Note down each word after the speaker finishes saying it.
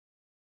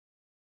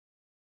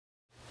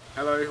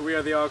Hello, we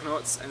are the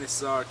Argonauts, and this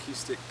is our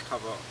acoustic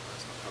cover. Oh,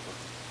 it's not cover.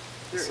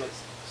 Here it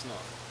is. It's not.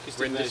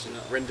 Acoustic Rendition.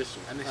 version.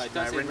 Rendition. And this No, is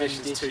don't say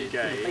rendition's too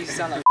gay. Makes you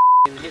sound like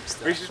a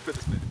hipster. We should just put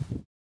this bit.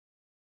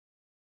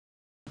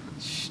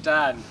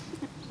 Stan.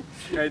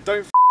 Okay,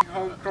 don't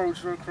hold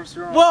across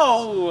your arms.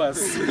 Whoa!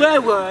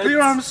 Swear words! Put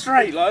your arms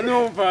straight like a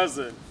normal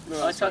person.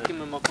 No, I tuck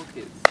him in my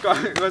pockets.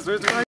 Guys, where's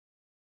the...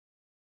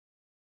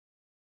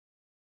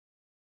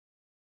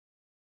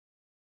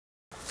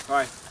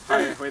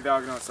 Hi, we're the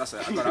Argonauts, that's it,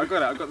 I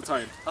got it, I've got the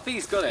tone. I think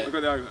he's got it. I've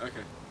got the Argonauts,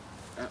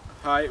 okay.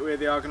 Hi, we're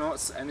the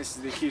Argonauts, and this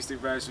is the acoustic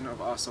version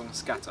of our song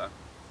Scatter.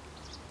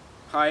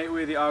 Hi,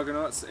 we're the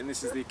Argonauts, and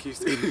this is the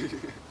acoustic...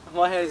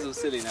 My hair's all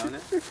silly now, isn't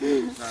it?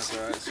 No, it's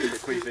alright, it's a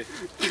bit queefy.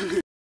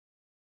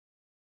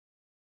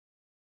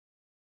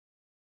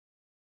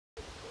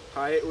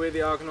 Hi, we're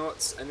the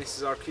Argonauts, and this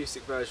is our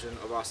acoustic version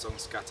of our song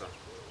Scatter.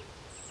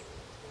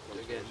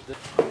 Again.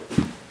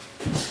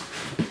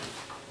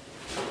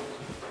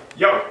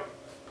 Yo!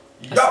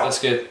 That's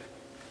good.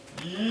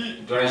 Are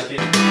you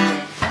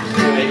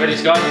ready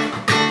to go?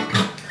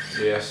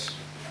 Yes.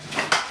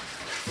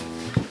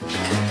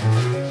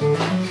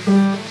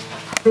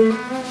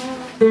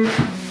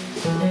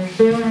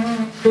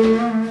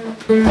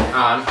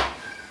 And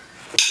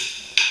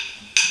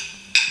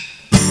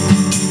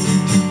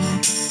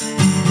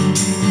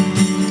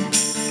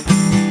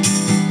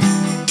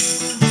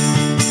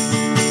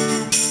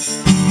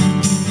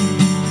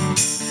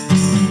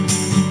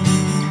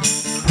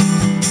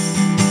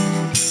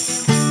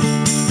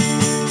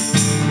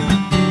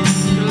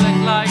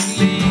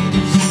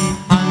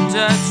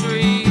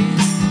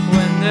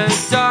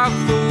dark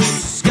fools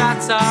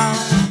scatter,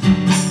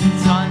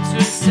 time to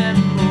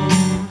assemble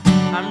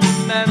and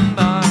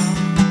remember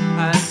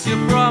as you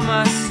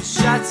promise to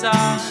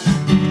shatter.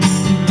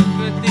 Look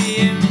at the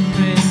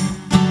imprint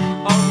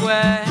of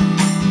where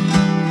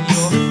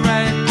your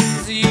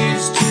friends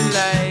used to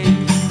lay.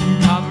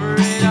 Cover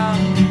it up,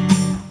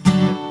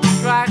 let the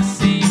cracks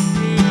see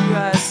through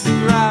as the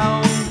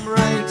ground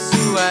breaks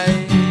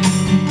away.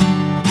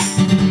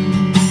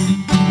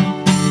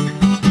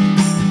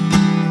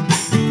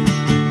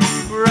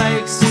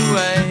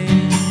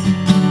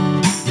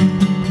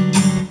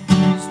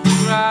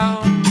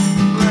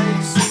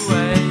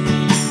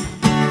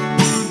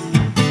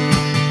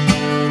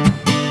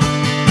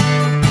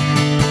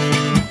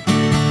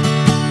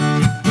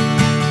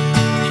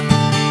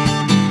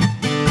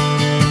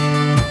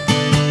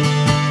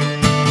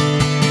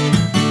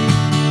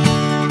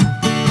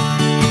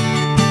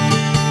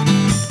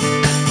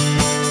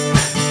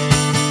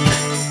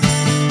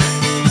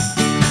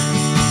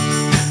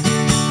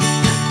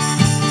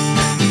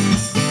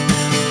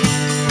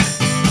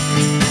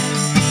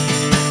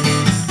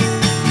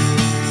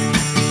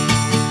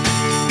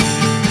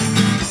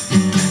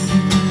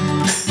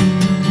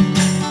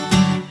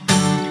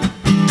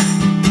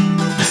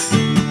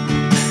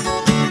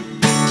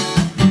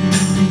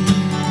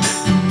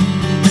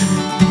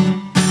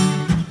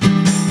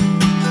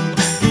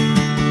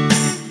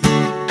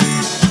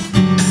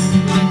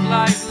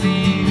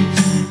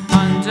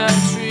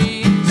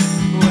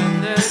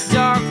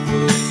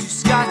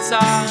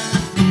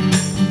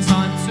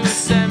 Time to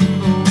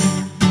assemble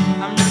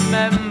and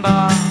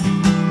remember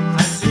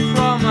as you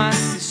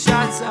promise to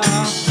shatter.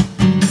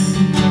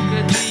 Look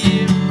at the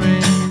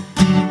imprint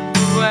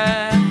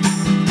where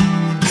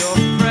your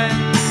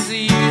friends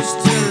used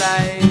to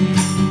lay.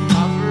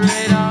 Cover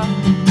it up,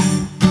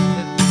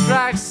 let the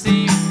cracks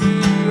see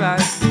through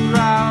as the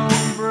ground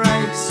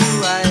breaks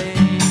away.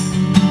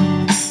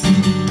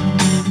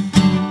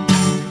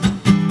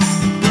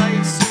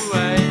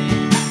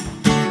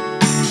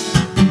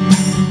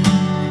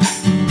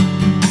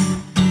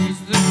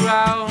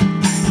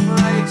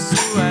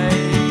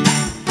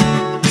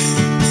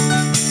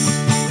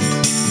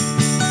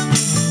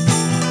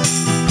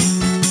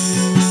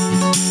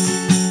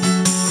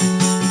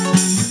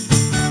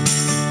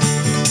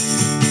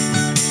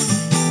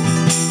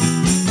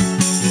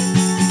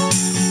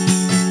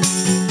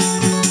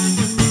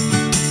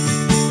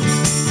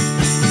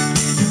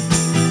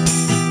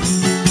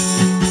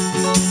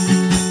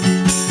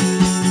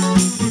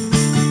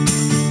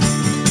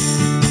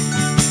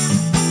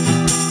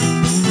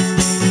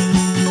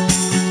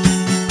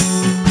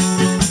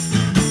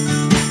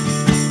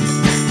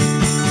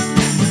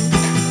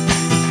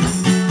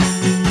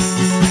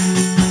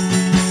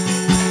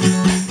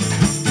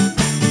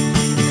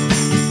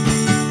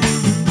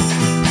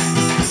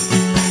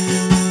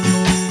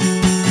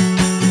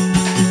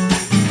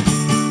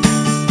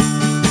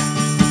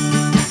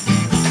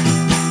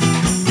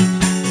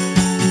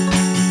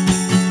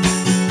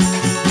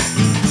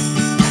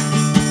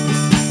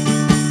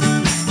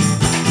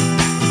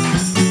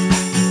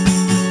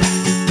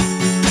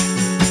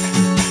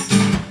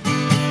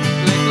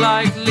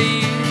 Like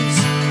leaves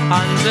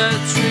under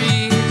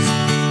trees,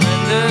 when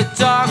the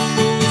dark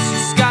fools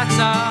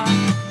scatter.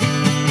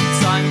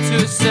 Time to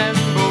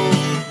assemble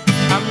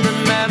and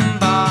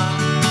remember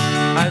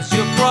as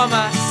your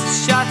promise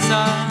to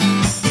shatter.